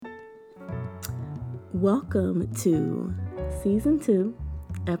Welcome to Season 2,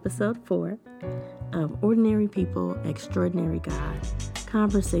 Episode 4 of Ordinary People, Extraordinary God,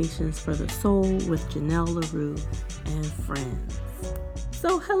 Conversations for the Soul with Janelle LaRue and friends.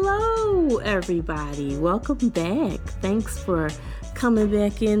 So hello, everybody. Welcome back. Thanks for coming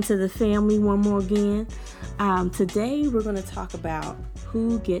back into the family one more again. Today, we're going to talk about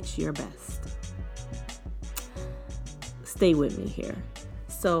who gets your best. Stay with me here.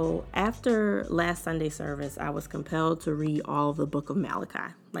 So after last Sunday service, I was compelled to read all of the book of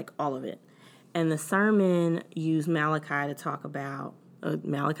Malachi, like all of it. And the sermon used Malachi to talk about,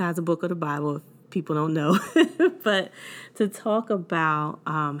 Malachi is a book of the Bible, if people don't know, but to talk about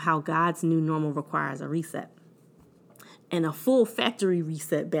how God's new normal requires a reset and a full factory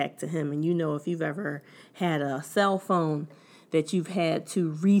reset back to him. And you know, if you've ever had a cell phone that you've had to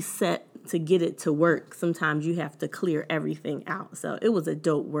reset to get it to work, sometimes you have to clear everything out. So it was a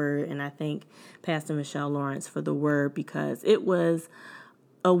dope word, and I thank Pastor Michelle Lawrence for the word because it was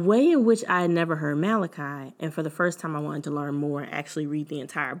a way in which I had never heard Malachi, and for the first time I wanted to learn more and actually read the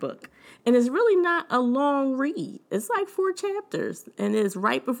entire book. And it's really not a long read. It's like 4 chapters, and it's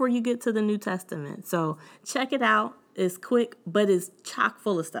right before you get to the New Testament. So check it out. It's quick, but it's chock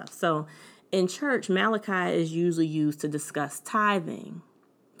full of stuff. So in church, Malachi is usually used to discuss tithing.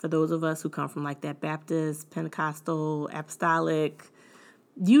 For those of us who come from like that Baptist, Pentecostal, Apostolic,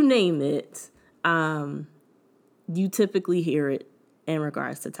 you name it, you typically hear it in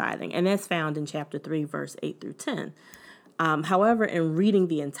regards to tithing. And that's found in chapter 3, verse 8 through 10. However, in reading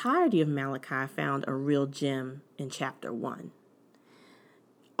the entirety of Malachi, I found a real gem in chapter 1.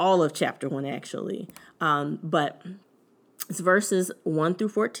 All of chapter 1, actually. But it's verses 1 through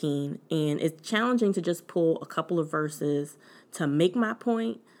 14, and it's challenging to just pull a couple of verses to make my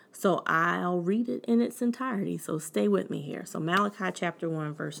point. So I'll read it in its entirety. So stay with me here. So Malachi chapter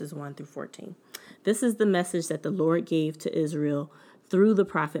 1, verses 1 through 14. This is the message that the Lord gave to Israel through the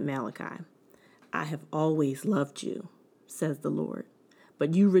prophet Malachi. I have always loved you, says the Lord.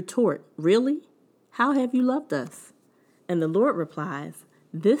 But you retort, really? How have you loved us? And the Lord replies,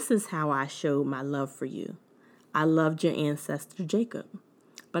 this is how I showed my love for you. I loved your ancestor Jacob,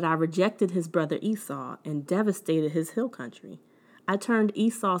 but I rejected his brother Esau and devastated his hill country. I turned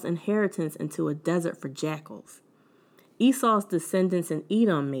Esau's inheritance into a desert for jackals. Esau's descendants in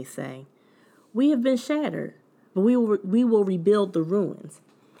Edom may say, we have been shattered, but we will rebuild the ruins.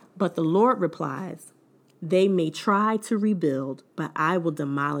 But the Lord replies, they may try to rebuild, but I will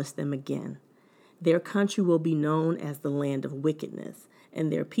demolish them again. Their country will be known as the land of wickedness,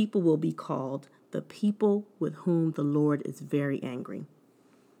 and their people will be called the people with whom the Lord is very angry.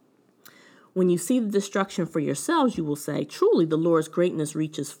 When you see the destruction for yourselves, you will say, truly, the Lord's greatness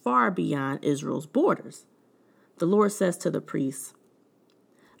reaches far beyond Israel's borders. The Lord says to the priests,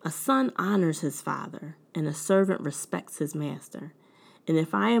 a son honors his father, and a servant respects his master. And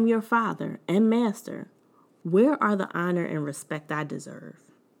if I am your father and master, where are the honor and respect I deserve?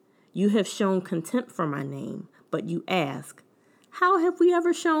 You have shown contempt for my name, but you ask, how have we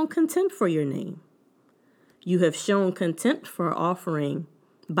ever shown contempt for your name? You have shown contempt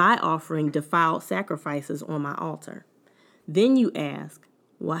by offering defiled sacrifices on my altar. Then you ask,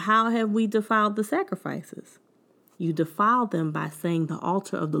 well, how have we defiled the sacrifices? You defile them by saying the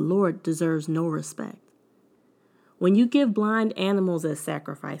altar of the Lord deserves no respect. When you give blind animals as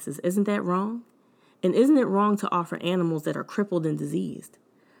sacrifices, isn't that wrong? And isn't it wrong to offer animals that are crippled and diseased?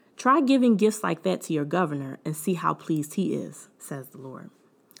 Try giving gifts like that to your governor and see how pleased he is, says the Lord.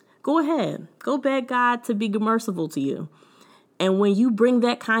 Go ahead. Go beg God to be merciful to you. And when you bring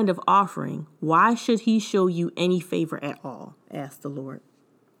that kind of offering, why should he show you any favor at all? Asked the Lord.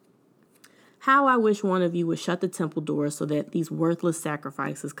 How I wish one of you would shut the temple doors so that these worthless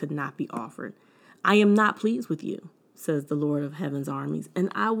sacrifices could not be offered. I am not pleased with you, says the Lord of heaven's armies,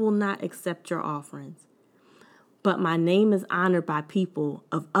 and I will not accept your offerings. But my name is honored by people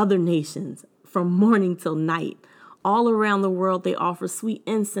of other nations from morning till night. All around the world they offer sweet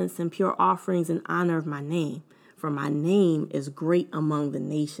incense and pure offerings in honor of my name. For my name is great among the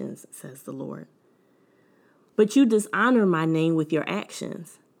nations, says the Lord. But you dishonor my name with your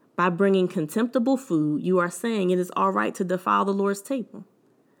actions. By bringing contemptible food, you are saying it is all right to defile the Lord's table.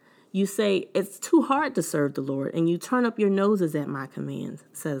 You say it's too hard to serve the Lord, and you turn up your noses at my commands,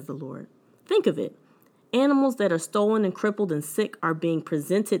 says the Lord. Think of it. Animals that are stolen and crippled and sick are being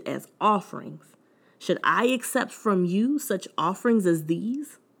presented as offerings. Should I accept from you such offerings as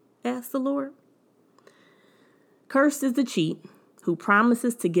these? Asked the Lord. Cursed is the cheat who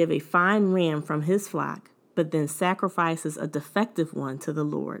promises to give a fine ram from his flock, but then sacrifices a defective one to the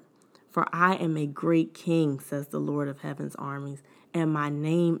Lord. For I am a great king, says the Lord of heaven's armies, and my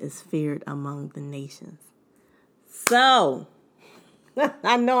name is feared among the nations. So,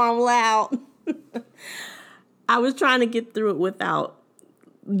 I know I'm loud. I was trying to get through it without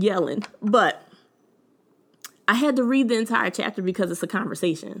yelling, but I had to read the entire chapter because it's a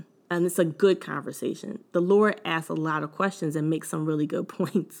conversation, and it's a good conversation. The Lord asks a lot of questions and makes some really good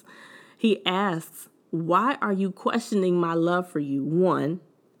points. He asks, why are you questioning my love for you? One,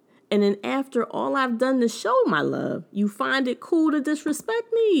 and then after all I've done to show my love, you find it cool to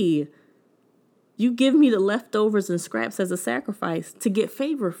disrespect me. You give me the leftovers and scraps as a sacrifice to get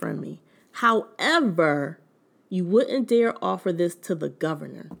favor from me. However, you wouldn't dare offer this to the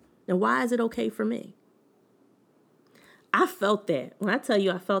governor. Now, why is it okay for me? I felt that. When I tell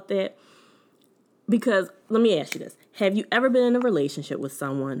you I felt that, because let me ask you this. Have you ever been in a relationship with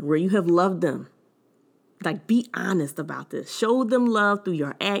someone where you have loved them? Like, be honest about this. Show them love through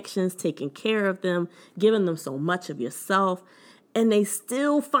your actions, taking care of them, giving them so much of yourself, and they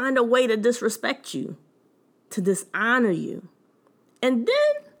still find a way to disrespect you, to dishonor you. And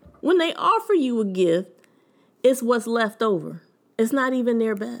then when they offer you a gift, it's what's left over. It's not even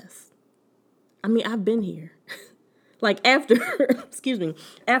their best. I mean, I've been here. Like after,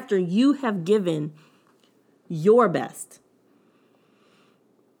 after you have given your best.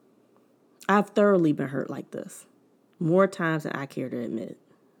 I've thoroughly been hurt like this, more times than I care to admit.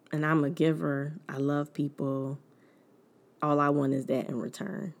 And I'm a giver. I love people. All I want is that in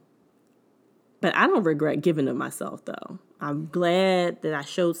return. But I don't regret giving of myself, though. I'm glad that I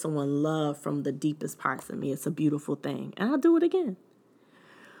showed someone love from the deepest parts of me. It's a beautiful thing. And I'll do it again.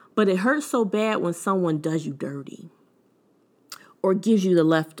 But it hurts so bad when someone does you dirty or gives you the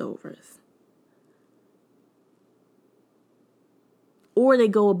leftovers. Or they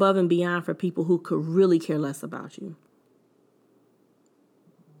go above and beyond for people who could really care less about you.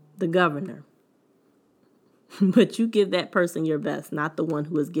 The governor. But you give that person your best, not the one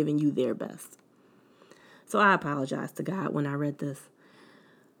who is giving you their best. So I apologize to God when I read this.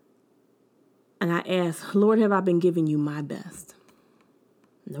 And I asked, Lord, have I been giving you my best?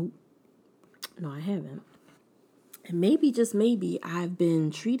 Nope. No, I haven't. And maybe, just maybe, I've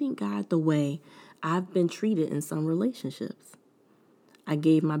been treating God the way I've been treated in some relationships. I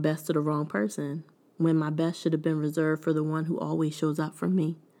gave my best to the wrong person when my best should have been reserved for the one who always shows up for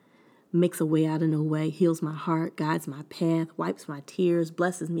me. Makes a way out of no way, heals my heart, guides my path, wipes my tears,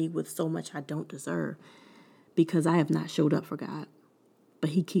 blesses me with so much I don't deserve because I have not showed up for God, but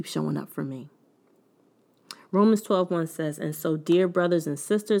he keeps showing up for me. Romans 12:1 says, and so, dear brothers and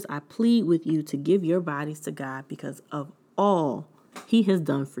sisters, I plead with you to give your bodies to God because of all he has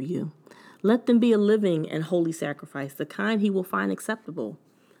done for you. Let them be a living and holy sacrifice, the kind he will find acceptable.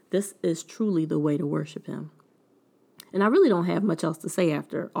 This is truly the way to worship him. And I really don't have much else to say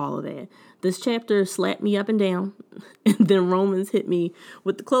after all of that. This chapter slapped me up and down, and then Romans hit me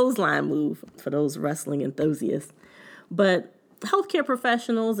with the clothesline move for those wrestling enthusiasts. But healthcare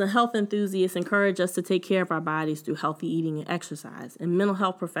professionals and health enthusiasts encourage us to take care of our bodies through healthy eating and exercise. And mental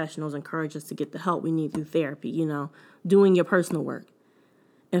health professionals encourage us to get the help we need through therapy, doing your personal work.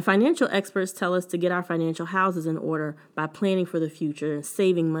 And financial experts tell us to get our financial houses in order by planning for the future and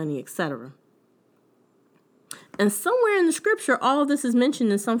saving money, etc. And somewhere in the scripture, all of this is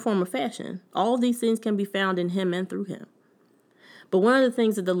mentioned in some form of fashion. All of these things can be found in him and through him. But one of the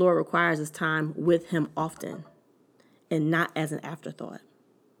things that the Lord requires is time with him often and not as an afterthought.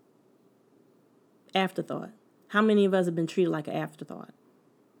 Afterthought. How many of us have been treated like an afterthought?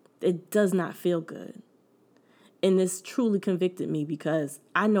 It does not feel good. And this truly convicted me because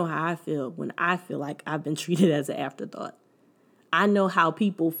I know how I feel when I feel like I've been treated as an afterthought. I know how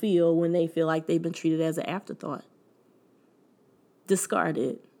people feel when they feel like they've been treated as an afterthought. Discard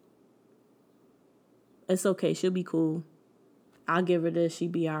it. It's okay. She'll be cool. I'll give her this.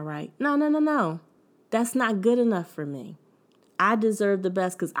 She'll be all right. No. That's not good enough for me. I deserve the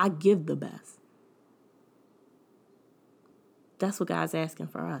best because I give the best. That's what God's asking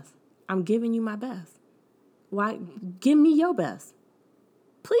for us. I'm giving you my best. Why? Give me your best.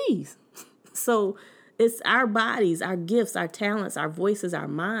 Please. So it's our bodies, our gifts, our talents, our voices, our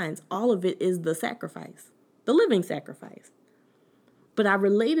minds. All of it is the sacrifice, the living sacrifice. But I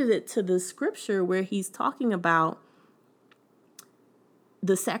related it to the scripture where he's talking about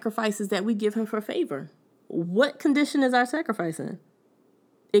the sacrifices that we give him for favor. What condition is our sacrifice in?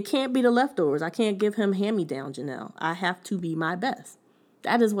 It can't be the leftovers. I can't give him hand-me-down, Janelle. I have to be my best.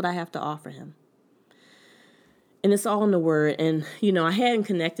 That is what I have to offer him. And it's all in the word. And, I hadn't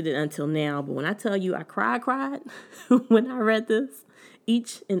connected it until now. But when I tell you I cried when I read this,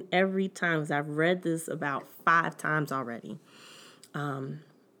 each and every time, because I've read this about 5 times already.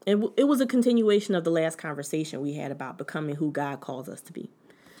 It was a continuation of the last conversation we had about becoming who God calls us to be.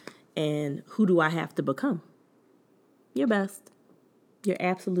 And who do I have to become? Your best. Your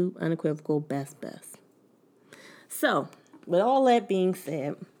absolute, unequivocal best. So, with all that being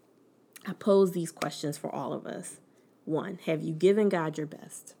said, I pose these questions for all of us. 1, have you given God your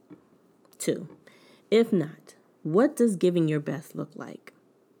best? 2, if not, what does giving your best look like?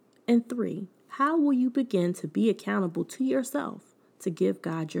 And 3, how will you begin to be accountable to yourself to give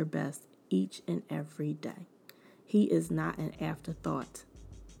God your best each and every day? He is not an afterthought.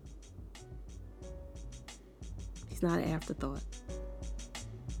 He's not an afterthought.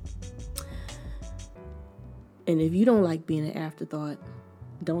 And if you don't like being an afterthought,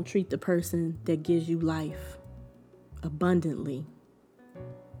 don't treat the person that gives you life abundantly,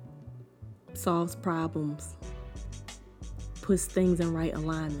 solves problems, puts things in right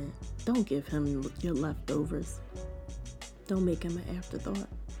alignment. Don't give him your leftovers. Don't make him an afterthought.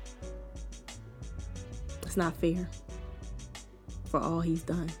 It's not fair for all he's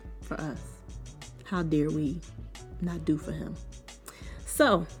done for us. How dare we not do for him?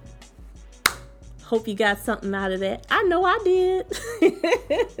 So, hope you got something out of that. I know I did.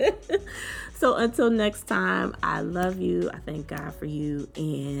 So until next time, I love you. I thank God for you,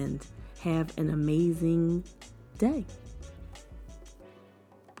 and have an amazing day.